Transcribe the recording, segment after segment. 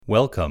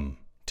Welcome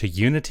to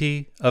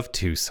Unity of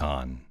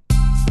Tucson.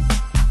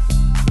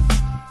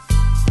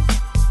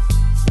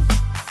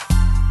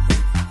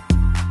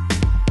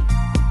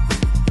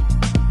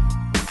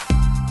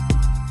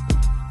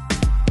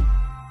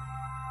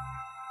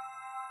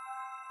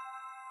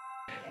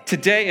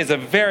 Today is a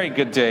very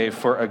good day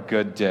for a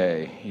good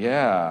day.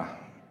 Yeah.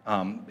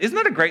 Isn't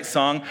that a great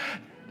song?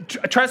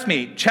 Trust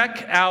me,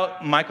 check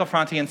out Michael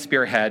Franti and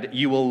Spearhead.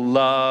 You will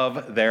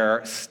love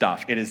their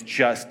stuff. It is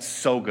just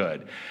so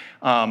good.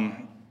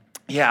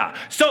 Yeah.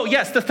 So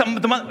yes,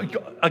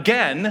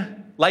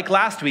 again, like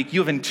last week, you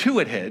have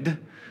intuited.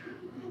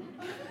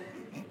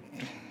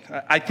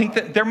 I think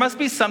that there must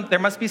be some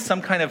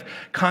kind of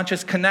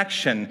conscious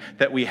connection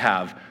that we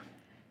have.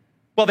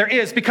 Well, there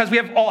is, because we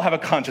all have a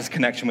conscious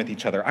connection with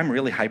each other. I'm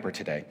really hyper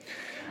today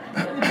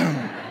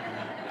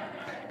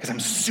because I'm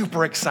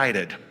super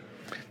excited.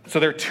 So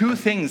there are two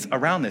things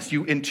around this.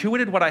 You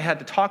intuited what I had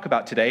to talk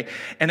about today,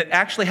 and it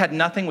actually had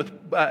nothing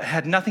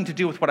to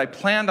do with what I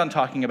planned on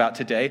talking about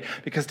today,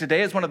 because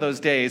today is one of those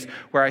days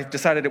where I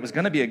decided it was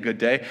going to be a good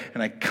day,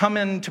 and I come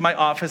into my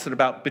office at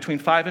about between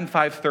 5 and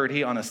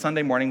 5:30 on a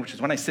Sunday morning, which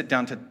is when I sit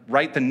down to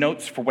write the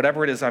notes for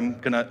whatever it is I'm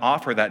going to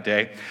offer that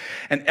day.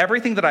 And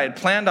everything that I had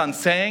planned on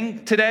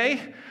saying today,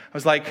 I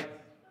was like,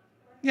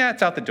 yeah,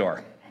 it's out the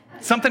door.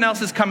 Something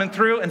else is coming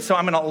through, and so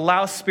I'm going to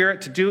allow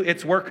Spirit to do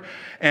its work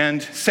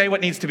and say what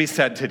needs to be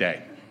said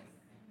today.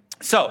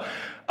 So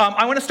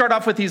I want to start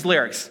off with these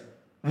lyrics.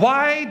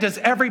 Why does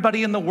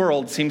everybody in the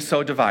world seem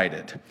so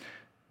divided?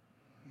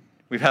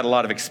 We've had a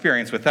lot of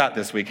experience with that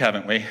this week,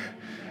 haven't we?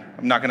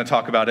 I'm not going to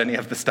talk about any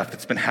of the stuff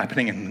that's been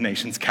happening in the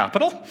nation's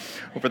capital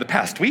over the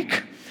past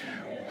week.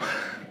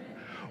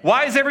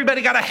 Why has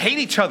everybody got to hate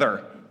each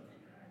other?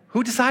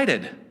 Who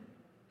decided?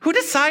 Who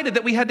decided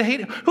that we had to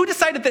hate? Who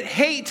decided that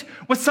hate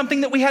was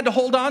something that we had to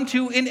hold on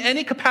to in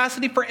any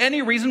capacity for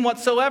any reason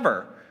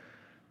whatsoever?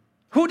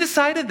 Who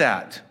decided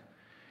that?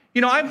 You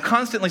know, I'm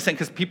constantly saying,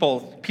 because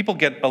people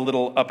get a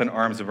little up in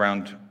arms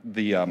around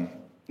the,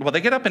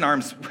 they get up in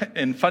arms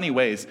in funny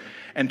ways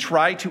and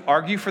try to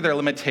argue for their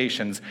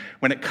limitations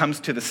when it comes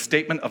to the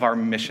statement of our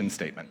mission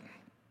statement.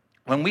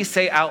 When we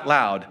say out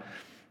loud,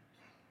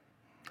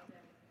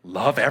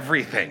 love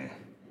everything,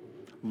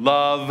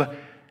 love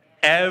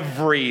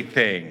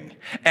everything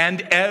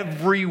and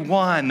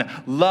everyone,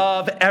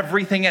 love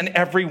everything and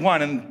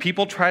everyone. And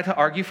people try to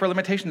argue for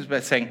limitations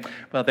by saying,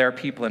 well, there are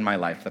people in my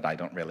life that I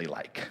don't really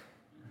like.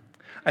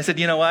 I said,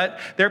 you know what?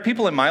 There are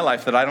people in my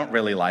life that I don't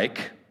really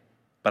like,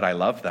 but I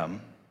love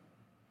them.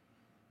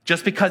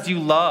 Just because you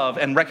love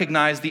and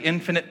recognize the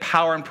infinite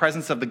power and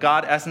presence of the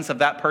God essence of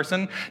that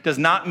person does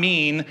not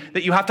mean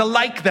that you have to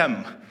like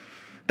them.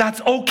 That's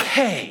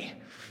okay.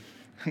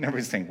 And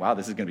everybody's saying, wow,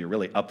 this is going to be a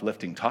really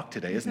uplifting talk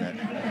today, isn't it?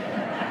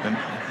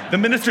 The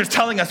minister's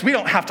telling us we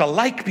don't have to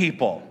like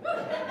people.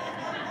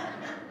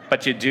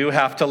 But you do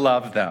have to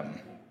love them.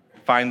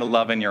 Find the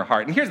love in your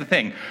heart. And here's the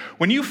thing.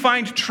 When you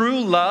find true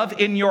love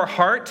in your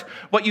heart,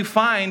 what you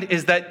find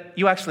is that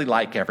you actually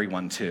like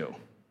everyone too,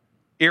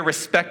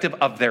 irrespective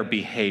of their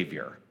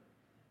behavior.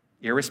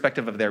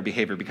 Irrespective of their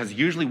behavior, because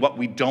usually what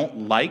we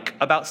don't like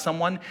about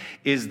someone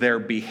is their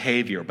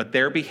behavior, but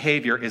their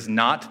behavior is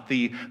not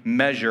the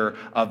measure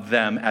of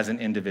them as an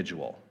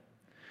individual.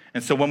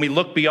 And so when we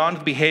look beyond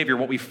the behavior,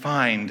 what we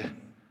find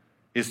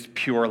is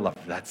pure love.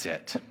 That's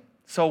it.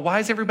 So why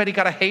has everybody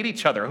got to hate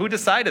each other? Who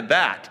decided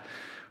that?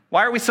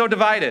 Why are we so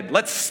divided?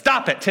 Let's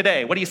stop it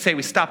today. What do you say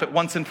we stop it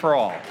once and for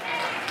all?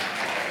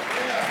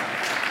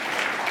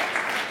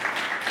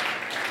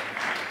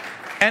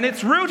 And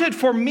it's rooted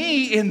for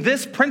me in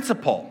this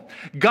principle.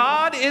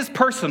 God is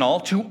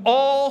personal to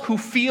all who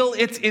feel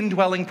its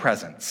indwelling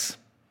presence.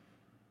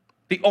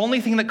 The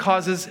only thing that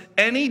causes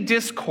any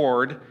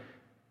discord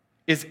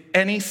is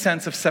any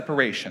sense of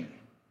separation.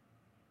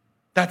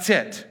 That's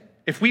it.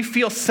 If we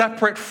feel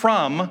separate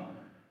from,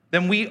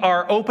 then we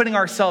are opening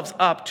ourselves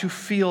up to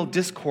feel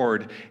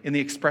discord in the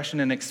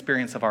expression and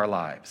experience of our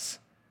lives.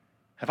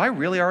 Have I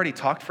really already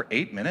talked for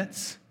 8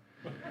 minutes?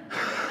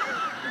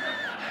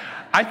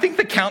 I think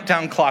the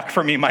countdown clock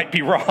for me might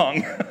be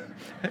wrong.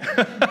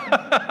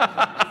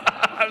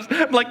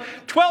 I'm like,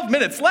 12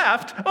 minutes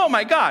left? Oh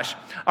my gosh.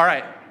 All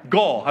right,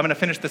 goal. I'm going to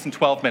finish this in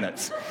 12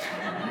 minutes.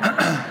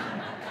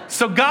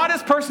 So God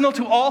is personal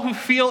to all who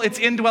feel its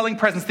indwelling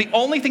presence. The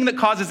only thing that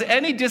causes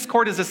any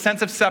discord is a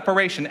sense of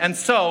separation. And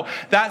so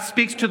that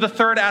speaks to the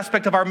third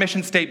aspect of our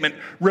mission statement.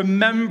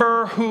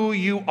 Remember who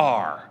you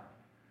are.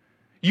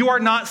 You are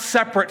not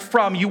separate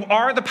from. You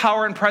are the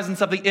power and presence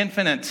of the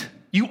infinite.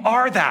 You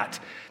are that.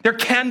 There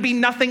can be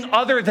nothing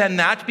other than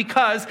that,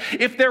 because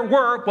if there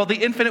were, well, the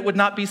infinite would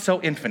not be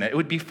so infinite. It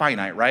would be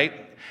finite, right?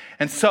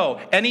 And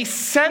so any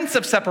sense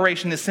of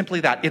separation is simply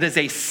that. It is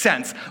a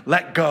sense.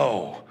 Let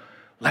go.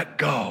 Let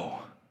go.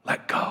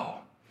 Let go.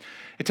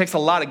 It takes a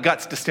lot of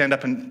guts to stand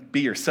up and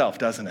be yourself,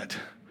 doesn't it?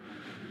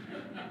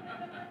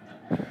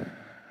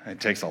 It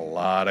takes a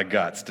lot of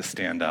guts to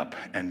stand up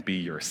and be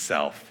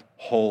yourself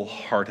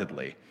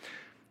wholeheartedly.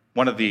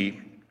 One of the,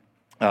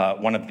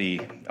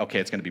 okay,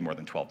 it's going to be more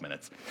than 12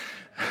 minutes.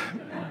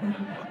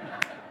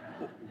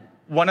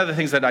 One of the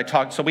things that I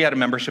talked, so we had a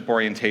membership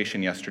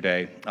orientation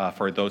yesterday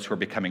for those who are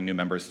becoming new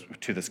members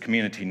to this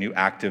community, new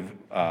active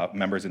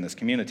members in this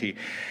community.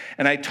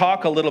 And I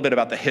talk a little bit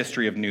about the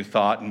history of New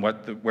Thought and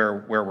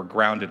where we're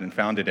grounded and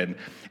founded in.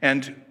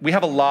 And we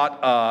have a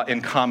lot in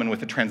common with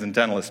the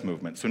Transcendentalist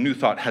movement. So New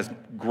Thought has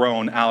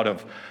grown out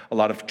of a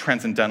lot of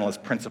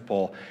Transcendentalist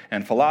principle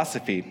and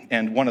philosophy.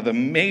 And one of the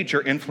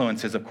major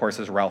influences, of course,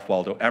 is Ralph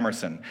Waldo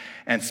Emerson,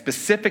 and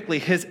specifically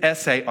his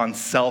essay on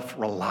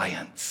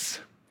self-reliance,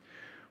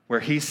 where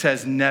he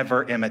says,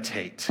 never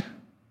imitate.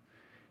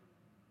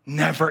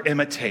 Never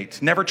imitate.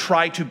 Never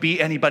try to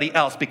be anybody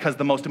else, because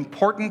the most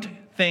important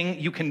thing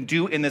you can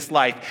do in this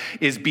life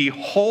is be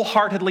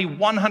wholeheartedly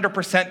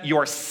 100%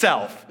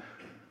 yourself.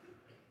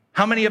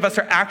 How many of us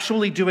are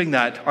actually doing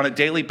that on a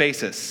daily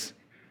basis?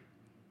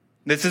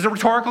 This is a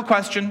rhetorical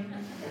question.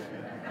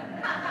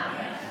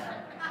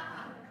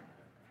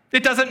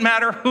 It doesn't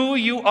matter who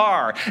you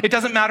are. It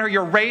doesn't matter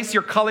your race,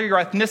 your color, your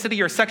ethnicity,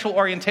 your sexual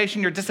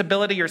orientation, your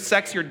disability, your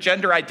sex, your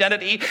gender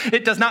identity.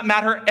 It does not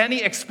matter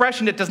any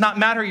expression. It does not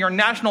matter your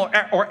national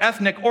or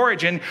ethnic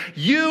origin.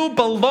 You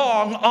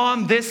belong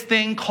on this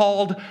thing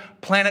called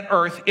planet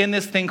Earth, in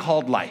this thing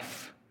called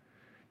life.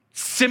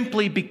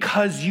 Simply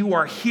because you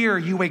are here,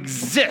 you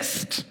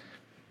exist.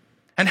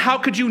 And how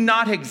could you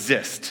not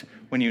exist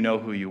when you know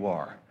who you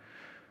are?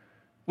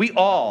 We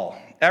all,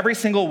 every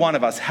single one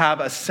of us, have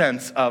a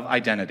sense of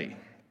identity.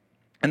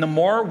 And the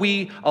more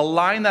we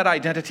align that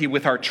identity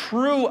with our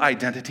true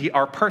identity,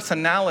 our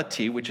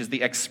personality, which is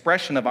the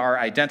expression of our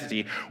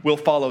identity, will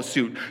follow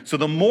suit. So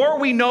the more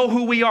we know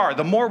who we are,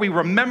 the more we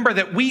remember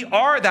that we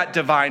are that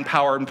divine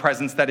power and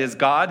presence that is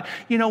God,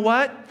 you know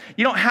what?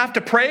 You don't have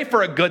to pray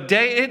for a good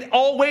day. It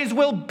always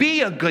will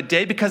be a good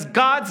day, because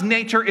God's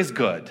nature is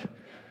good.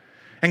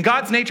 And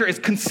God's nature is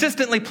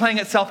consistently playing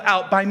itself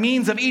out by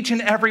means of each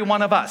and every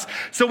one of us.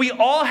 So we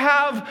all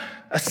have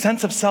a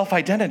sense of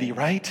self-identity,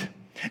 right?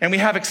 And we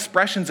have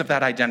expressions of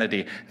that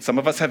identity. Some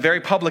of us have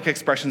very public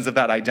expressions of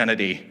that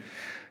identity.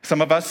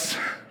 Some of us,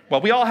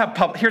 well, we all have,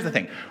 here's the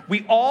thing.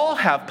 We all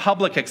have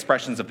public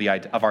expressions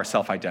of our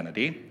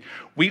self-identity.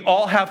 We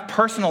all have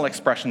personal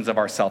expressions of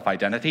our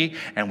self-identity.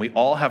 And we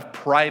all have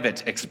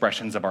private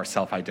expressions of our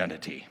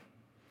self-identity.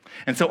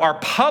 And so our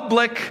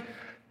public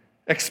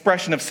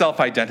expression of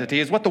self-identity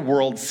is what the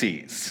world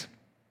sees.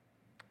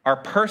 Our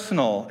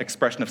personal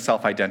expression of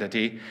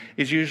self-identity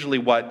is usually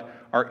what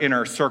our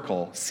inner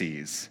circle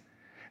sees.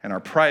 And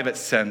our private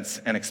sense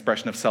and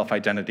expression of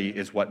self-identity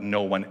is what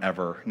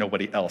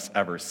nobody else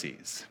ever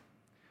sees.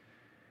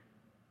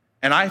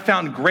 And I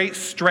found great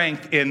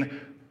strength in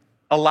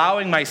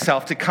allowing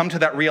myself to come to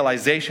that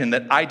realization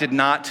that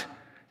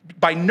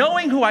by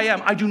knowing who I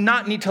am, I do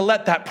not need to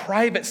let that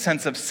private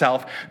sense of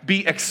self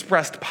be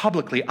expressed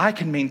publicly. I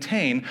can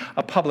maintain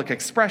a public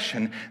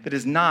expression that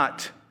is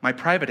not my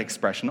private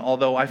expression,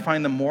 although I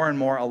find them more and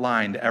more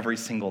aligned every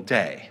single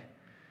day.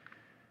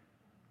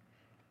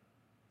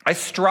 I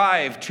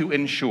strive to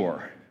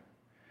ensure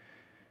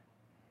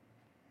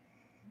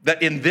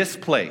that in this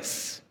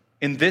place,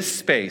 in this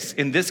space,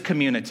 in this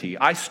community,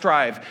 I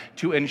strive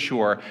to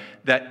ensure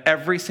that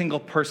every single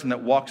person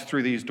that walks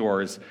through these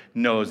doors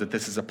knows that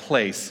this is a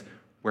place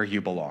where you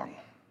belong.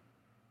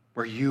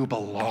 Where you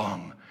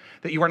belong.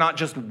 That you are not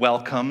just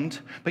welcomed,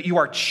 but you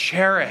are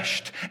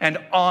cherished and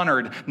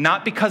honored,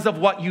 not because of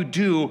what you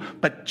do,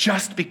 but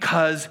just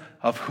because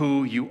of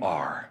who you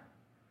are.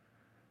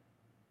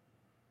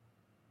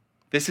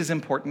 This is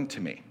important to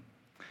me.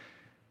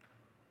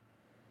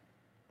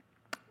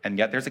 And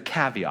yet there's a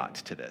caveat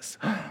to this.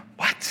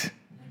 What?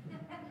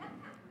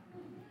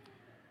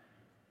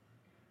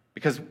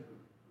 Because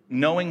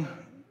knowing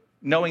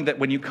that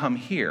when you come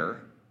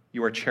here,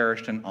 you are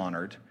cherished and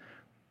honored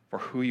for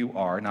who you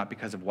are, not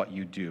because of what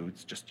you do,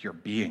 it's just your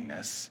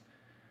beingness,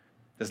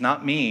 does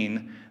not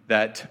mean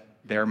that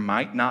there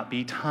might not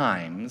be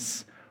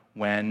times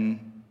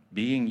when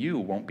being you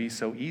won't be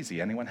so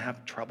easy. Anyone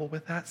have trouble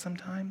with that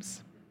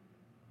sometimes?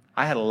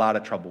 I had a lot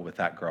of trouble with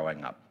that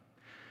growing up.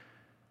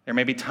 There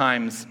may be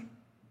times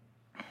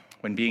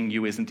when being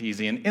you isn't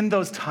easy, and in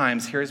those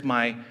times, here's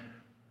my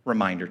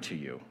reminder to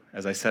you.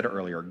 As I said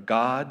earlier,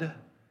 God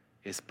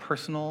is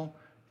personal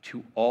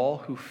to all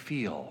who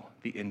feel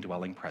the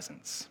indwelling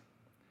presence.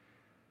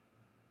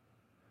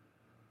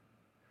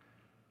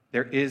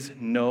 There is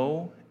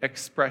no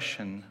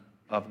expression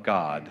of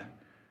God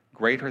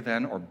greater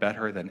than or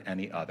better than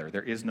any other.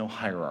 There is no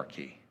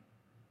hierarchy.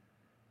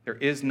 There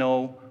is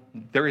no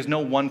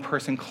one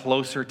person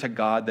closer to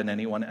God than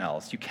anyone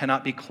else. You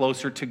cannot be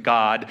closer to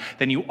God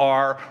than you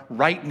are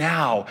right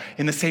now.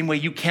 In the same way,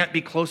 you can't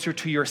be closer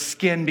to your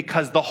skin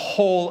because the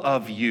whole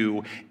of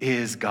you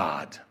is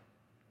God.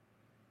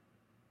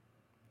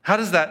 How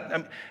does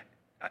that,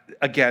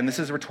 again, this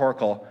is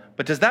rhetorical,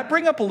 but does that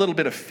bring up a little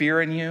bit of fear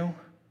in you?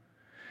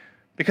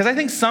 Because I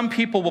think some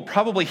people will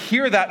probably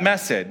hear that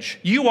message,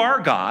 you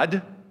are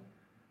God,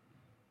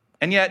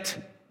 and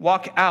yet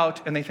walk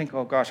out and they think,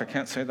 oh gosh, I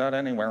can't say that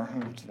anywhere.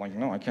 It's like,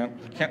 no, I can't.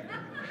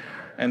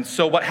 And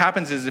so what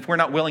happens is if we're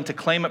not willing to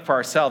claim it for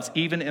ourselves,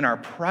 even in our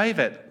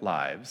private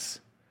lives,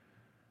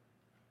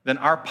 then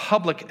our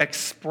public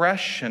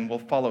expression will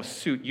follow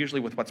suit,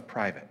 usually with what's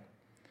private.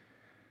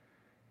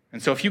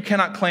 And so if you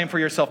cannot claim for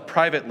yourself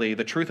privately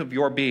the truth of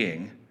your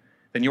being,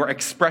 then your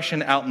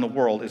expression out in the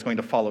world is going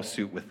to follow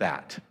suit with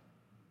that.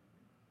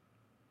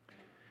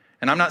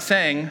 And I'm not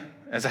saying,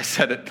 as I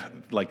said it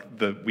like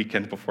the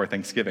weekend before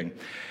Thanksgiving,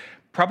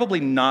 probably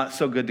not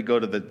so good to go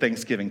to the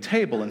Thanksgiving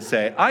table and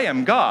say, I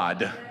am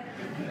God.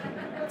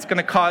 It's going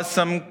to cause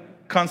some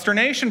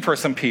consternation for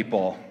some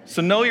people.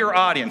 So know your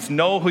audience,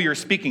 know who you're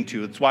speaking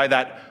to. It's why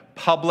that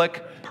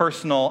public,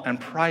 personal, and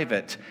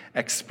private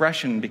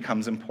expression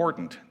becomes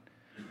important.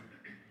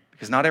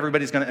 Because not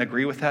everybody's going to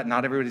agree with that,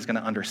 not everybody's going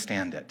to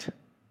understand it.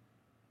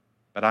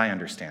 But I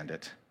understand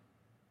it.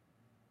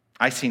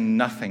 I see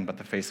nothing but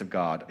the face of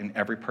God in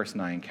every person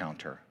I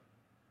encounter.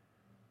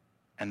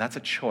 And that's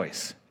a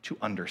choice to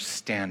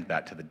understand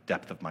that to the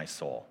depth of my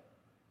soul,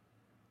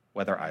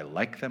 whether I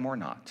like them or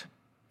not.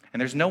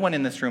 And there's no one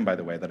in this room, by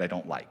the way, that I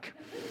don't like.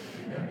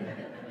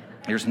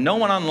 There's no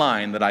one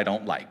online that I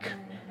don't like.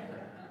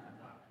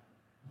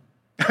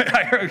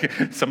 I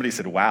heard, somebody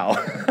said, wow.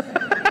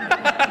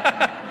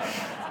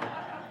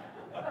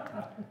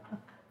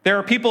 There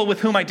are people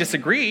with whom I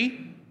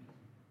disagree.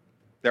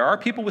 There are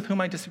people with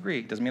whom I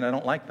disagree. Doesn't mean I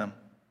don't like them.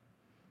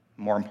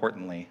 More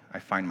importantly, I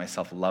find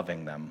myself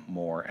loving them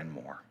more and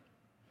more.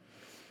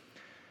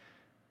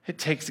 It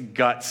takes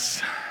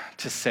guts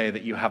to say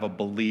that you have a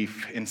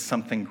belief in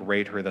something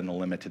greater than the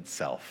limited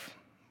self.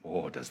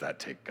 Oh, does that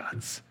take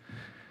guts?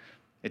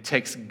 It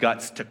takes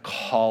guts to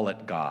call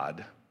it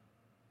God,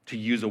 to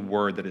use a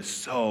word that is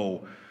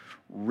so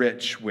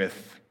rich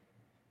with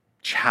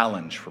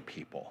challenge for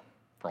people,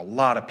 for a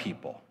lot of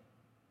people.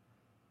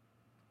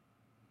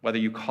 Whether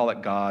you call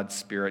it God,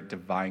 spirit,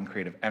 divine,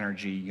 creative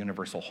energy,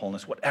 universal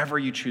wholeness, whatever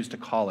you choose to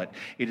call it,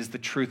 it is the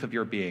truth of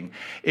your being.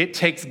 It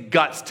takes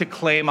guts to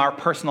claim our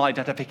personal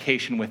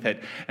identification with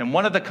it. And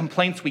one of the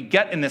complaints we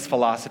get in this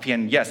philosophy,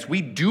 and yes,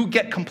 we do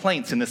get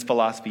complaints in this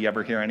philosophy. You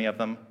ever hear any of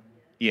them?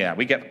 Yeah,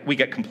 we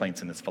get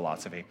complaints in this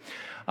philosophy.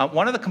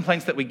 One of the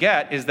complaints that we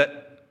get is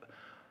that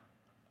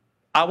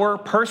our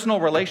personal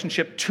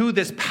relationship to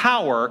this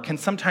power can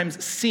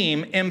sometimes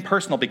seem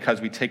impersonal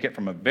because we take it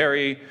from a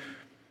very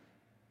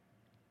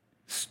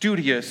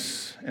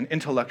studious and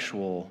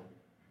intellectual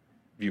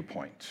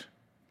viewpoint.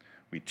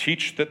 We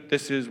teach that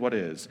this is what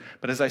is.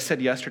 But as I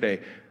said yesterday,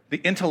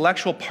 the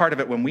intellectual part of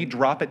it, when we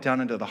drop it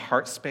down into the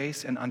heart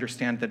space and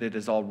understand that it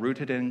is all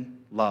rooted in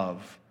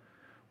love,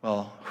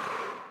 well,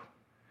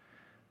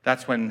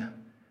 that's when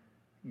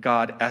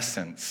God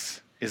essence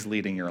is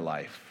leading your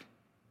life.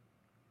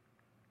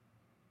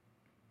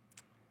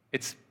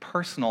 It's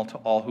personal to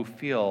all who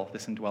feel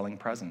this indwelling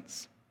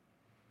presence.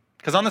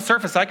 Because on the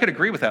surface, I could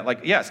agree with that.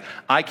 Like, yes,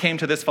 I came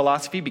to this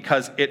philosophy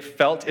because it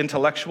felt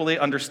intellectually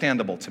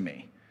understandable to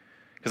me.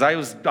 Because I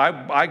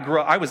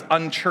was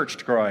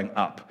unchurched growing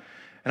up.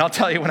 And I'll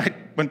tell you,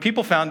 when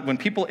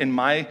people in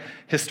my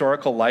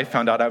historical life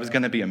found out I was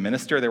going to be a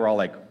minister, they were all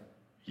like,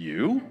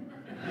 "You?"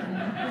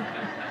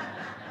 I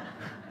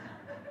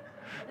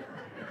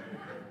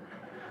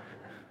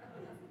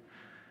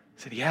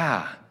said,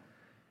 "Yeah.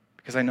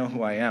 Because I know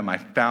who I am. I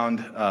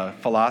found a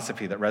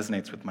philosophy that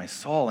resonates with my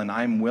soul, and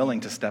I'm willing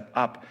to step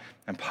up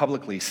and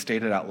publicly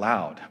state it out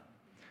loud."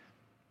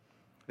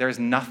 There is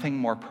nothing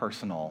more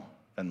personal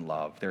than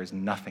love. There is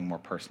nothing more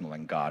personal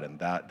than God, and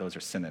those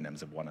are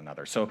synonyms of one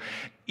another. So,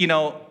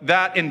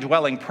 that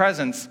indwelling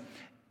presence,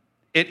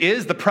 it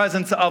is the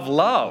presence of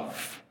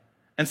love.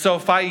 And so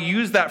if I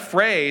use that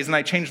phrase and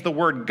I change the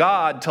word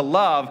God to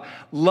love,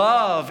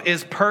 love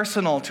is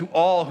personal to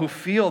all who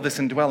feel this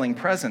indwelling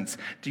presence.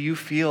 Do you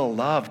feel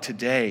love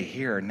today,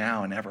 here,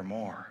 now, and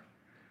evermore?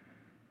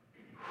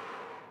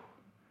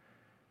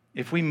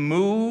 If we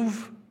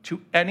move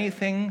to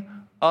anything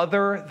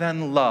other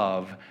than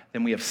love,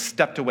 then we have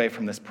stepped away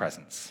from this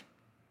presence.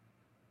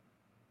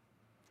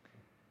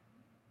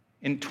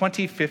 In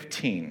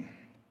 2015,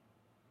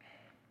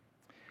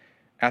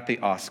 at the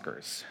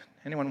Oscars,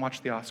 anyone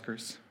watch the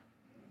Oscars?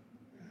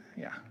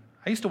 Yeah.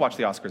 I used to watch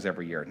the Oscars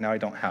every year. Now I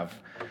don't have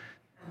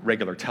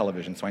regular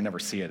television, so I never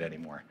see it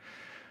anymore.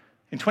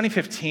 In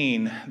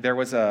 2015, there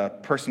was a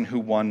person who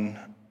won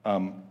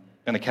an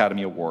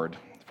Academy Award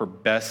for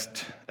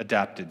Best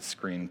Adapted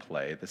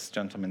Screenplay. This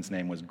gentleman's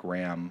name was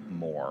Graham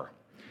Moore.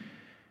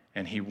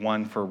 And he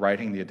won for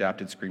writing the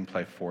adapted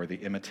screenplay for The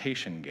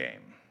Imitation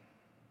Game.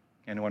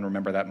 Anyone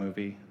remember that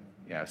movie?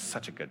 Yeah, it's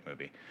such a good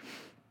movie.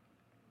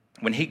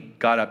 When he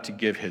got up to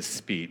give his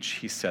speech,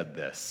 he said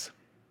this: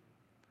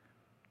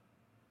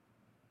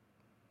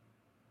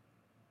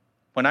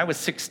 "When I was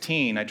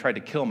 16, I tried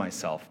to kill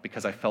myself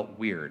because I felt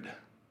weird,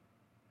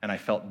 and I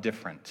felt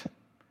different,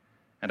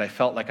 and I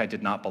felt like I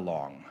did not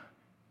belong.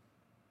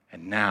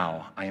 And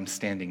now I am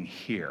standing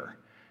here.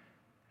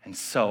 And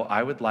so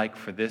I would like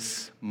for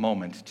this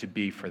moment to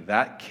be for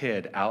that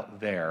kid out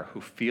there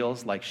who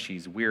feels like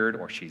she's weird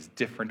or she's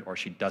different or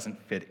she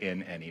doesn't fit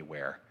in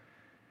anywhere.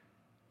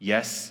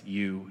 Yes,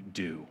 you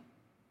do.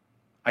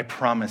 I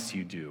promise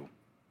you do.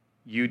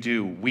 You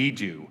do. We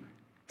do.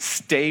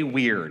 Stay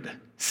weird.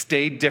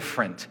 Stay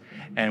different.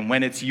 And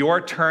when it's your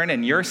turn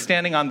and you're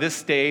standing on this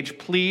stage,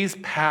 please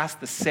pass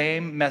the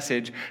same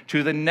message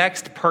to the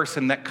next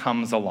person that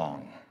comes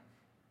along.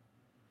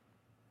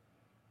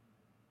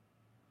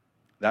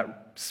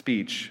 That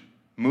speech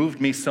moved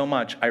me so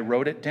much, I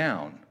wrote it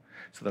down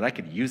so that I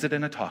could use it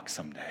in a talk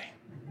someday.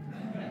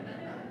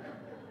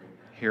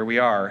 Here we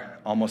are,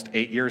 almost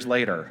 8 years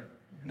later,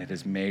 and it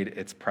has made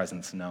its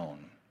presence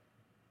known.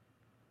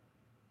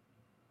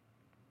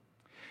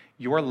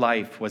 Your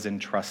life was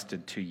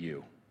entrusted to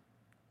you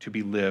to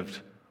be lived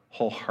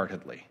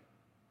wholeheartedly.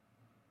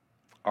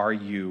 Are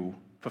you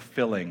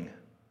fulfilling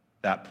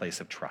that place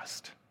of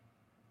trust?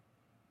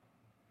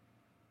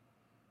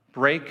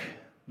 Break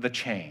the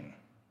chain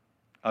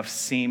of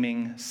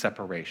seeming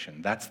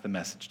separation. That's the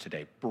message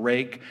today.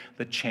 Break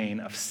the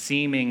chain of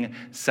seeming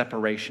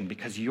separation,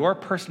 because your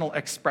personal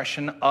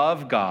expression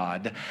of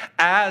God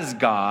as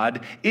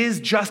God is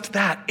just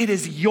that. It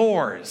is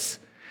yours.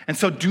 And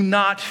so do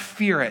not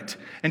fear it,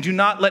 and do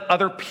not let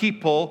other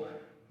people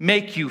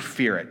make you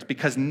fear it,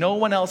 because no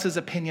one else's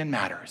opinion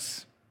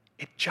matters.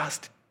 It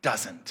just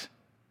doesn't.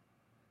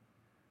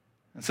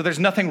 And so there's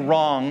nothing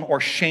wrong or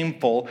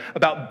shameful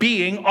about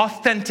being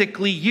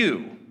authentically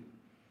you.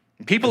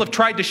 People have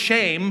tried to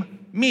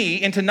shame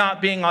me into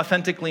not being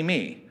authentically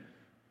me.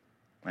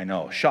 I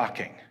know,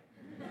 shocking.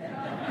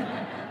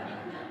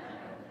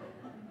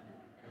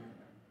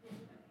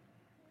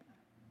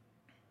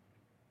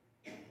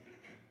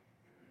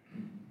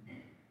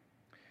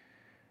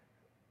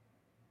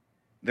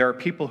 There are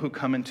people who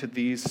come into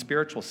these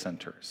spiritual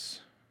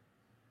centers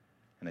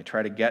and they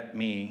try to get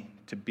me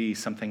to be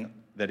something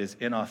that is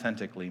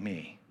inauthentically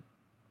me.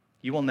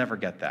 You will never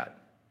get that.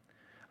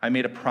 I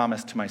made a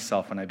promise to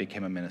myself when I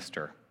became a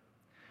minister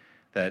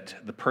that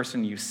the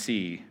person you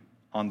see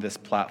on this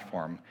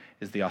platform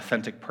is the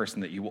authentic person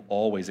that you will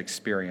always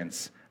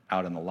experience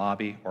out in the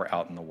lobby or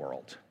out in the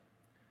world.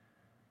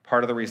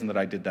 Part of the reason that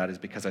I did that is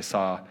because I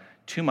saw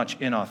too much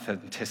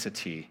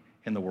inauthenticity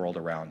in the world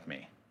around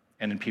me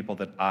and in people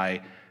that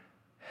I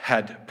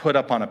had put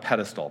up on a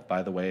pedestal.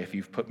 By the way, if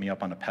you've put me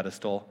up on a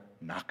pedestal,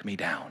 knock me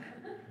down.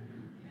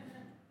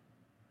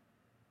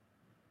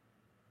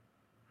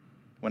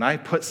 When I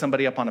put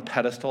somebody up on a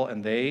pedestal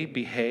and they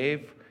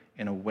behave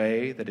in a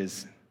way that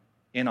is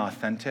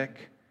inauthentic,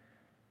 it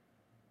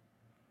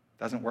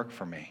doesn't work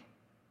for me.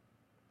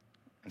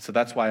 And so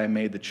that's why I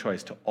made the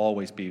choice to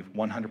always be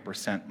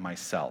 100%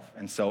 myself.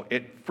 And so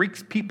it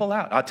freaks people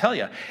out. I'll tell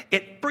you,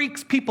 it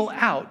freaks people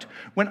out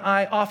when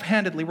I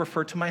offhandedly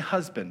refer to my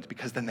husband,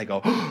 because then they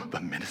go, oh, the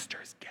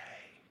minister's gay.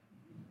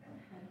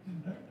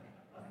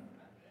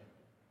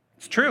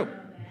 It's true.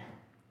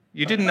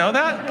 You didn't know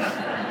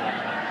that?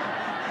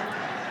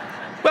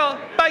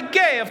 Well, by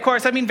gay, of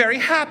course, I mean very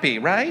happy,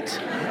 right?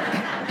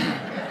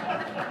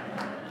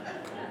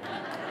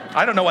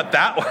 I don't know what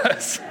that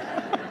was.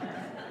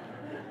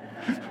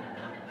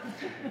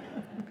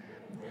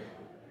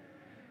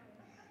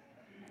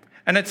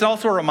 And it's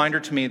also a reminder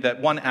to me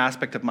that one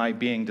aspect of my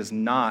being does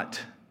not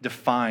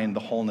define the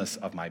wholeness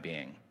of my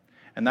being.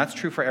 And that's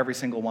true for every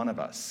single one of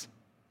us.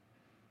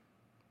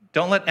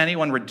 Don't let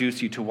anyone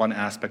reduce you to one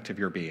aspect of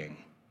your being.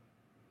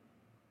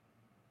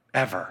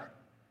 Ever.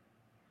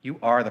 You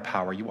are the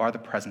power, you are the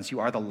presence, you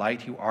are the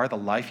light, you are the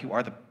life, you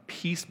are the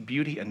peace,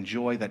 beauty, and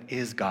joy that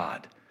is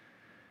God.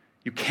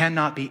 You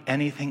cannot be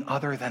anything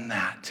other than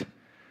that.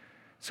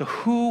 So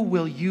who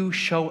will you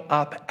show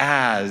up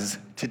as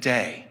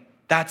today?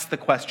 That's the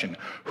question.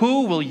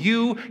 Who will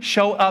you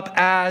show up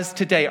as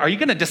today? Are you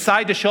going to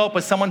decide to show up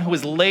as someone who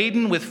is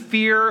laden with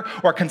fear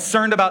or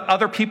concerned about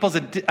other people's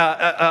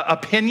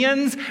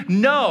opinions?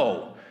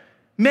 No.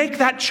 Make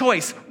that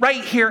choice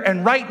right here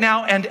and right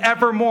now and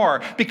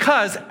evermore.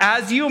 Because,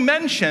 as you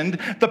mentioned,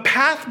 the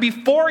path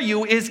before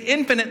you is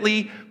infinite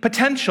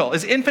potential.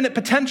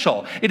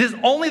 It is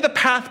only the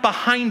path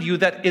behind you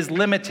that is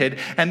limited,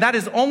 and that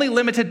is only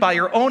limited by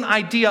your own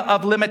idea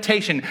of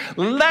limitation.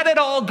 Let it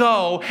all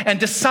go and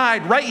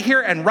decide right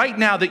here and right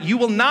now that you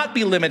will not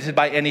be limited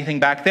by anything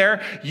back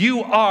there.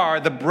 You are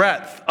the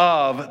breadth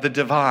of the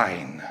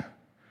divine.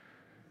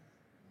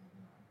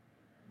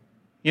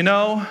 You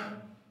know,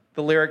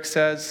 the lyric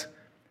says,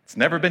 it's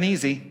never been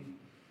easy.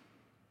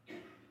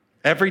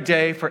 Every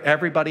day for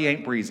everybody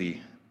ain't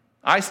breezy.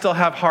 I still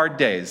have hard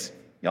days.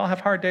 Y'all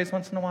have hard days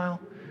once in a while?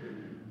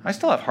 I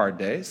still have hard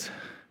days.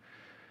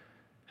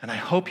 And I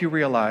hope you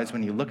realize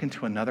when you look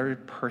into another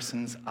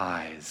person's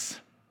eyes,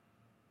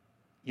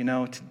 you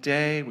know,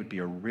 today would be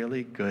a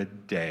really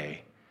good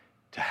day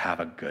to have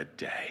a good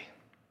day.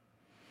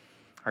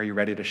 Are you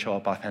ready to show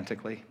up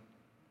authentically?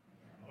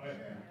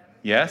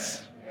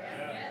 Yes?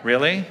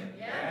 Really?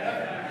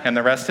 And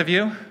the rest of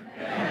you?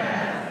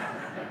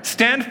 Yes.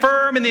 Stand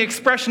firm in the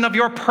expression of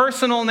your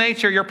personal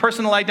nature, your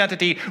personal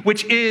identity,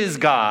 which is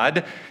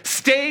God.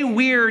 Stay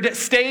weird,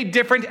 stay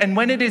different, and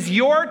when it is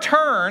your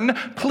turn,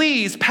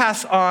 please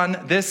pass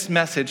on this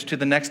message to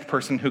the next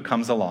person who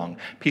comes along.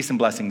 Peace and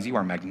blessings. You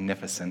are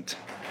magnificent.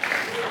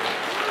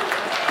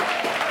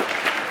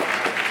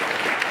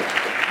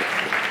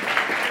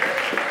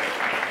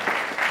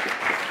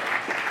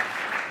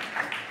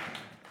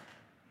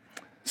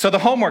 So the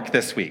homework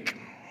this week.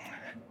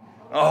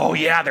 Oh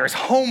yeah, there's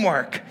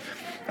homework.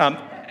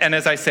 And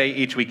as I say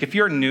each week, if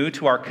you're new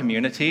to our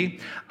community,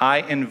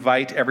 I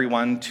invite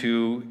everyone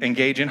to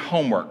engage in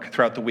homework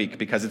throughout the week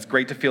because it's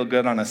great to feel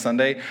good on a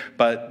Sunday,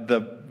 but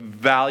the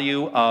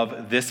value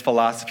of this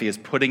philosophy is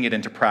putting it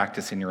into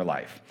practice in your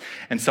life.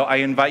 And so I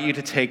invite you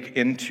to take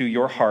into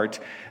your heart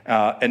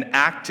an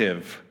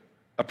active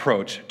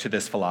approach to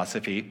this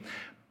philosophy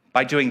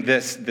by doing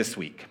this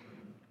week.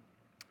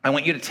 I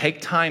want you to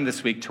take time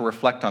this week to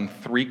reflect on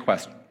three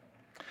questions.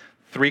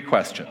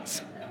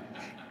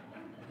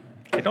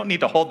 I don't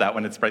need to hold that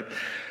when it's bright.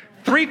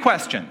 3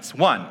 questions.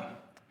 1,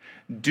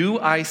 do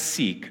I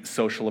seek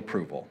social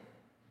approval?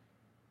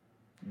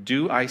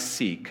 Do I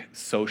seek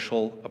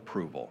social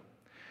approval?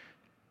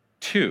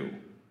 2,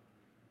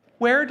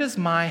 where does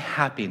my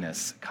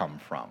happiness come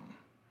from?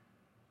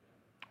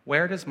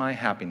 Where does my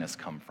happiness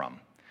come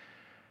from?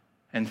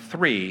 And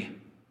 3,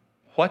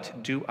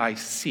 what do I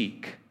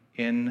seek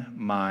in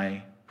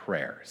my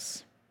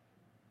prayers?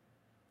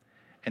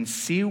 And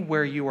see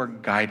where you are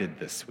guided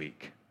this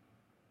week.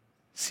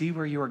 See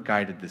where you are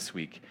guided this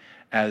week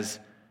as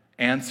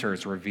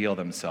answers reveal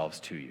themselves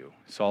to you.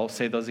 So I'll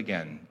say those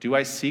again. Do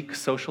I seek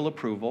social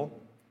approval?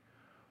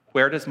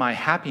 Where does my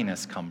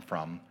happiness come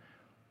from?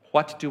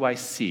 What do I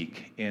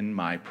seek in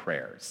my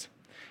prayers?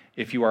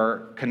 If you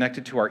are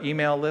connected to our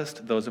email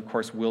list, those, of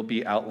course, will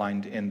be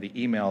outlined in the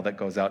email that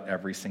goes out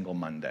every single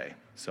Monday.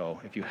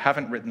 So if you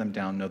haven't written them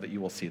down, know that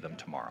you will see them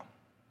tomorrow.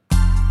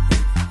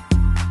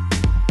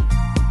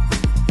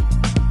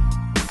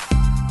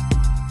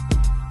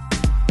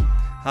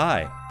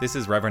 Hi, this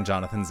is Reverend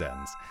Jonathan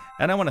Zenz,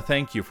 and I want to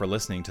thank you for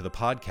listening to the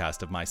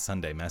podcast of my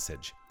Sunday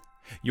message.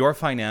 Your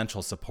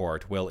financial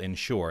support will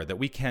ensure that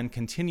we can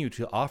continue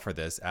to offer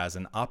this as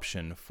an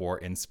option for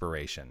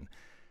inspiration.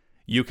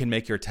 You can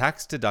make your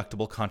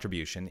tax-deductible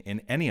contribution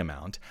in any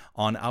amount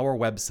on our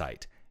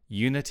website,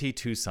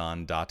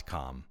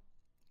 unitytucson.com.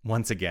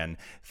 Once again,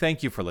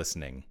 thank you for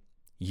listening.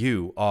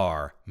 You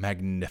are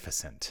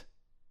magnificent.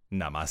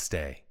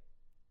 Namaste.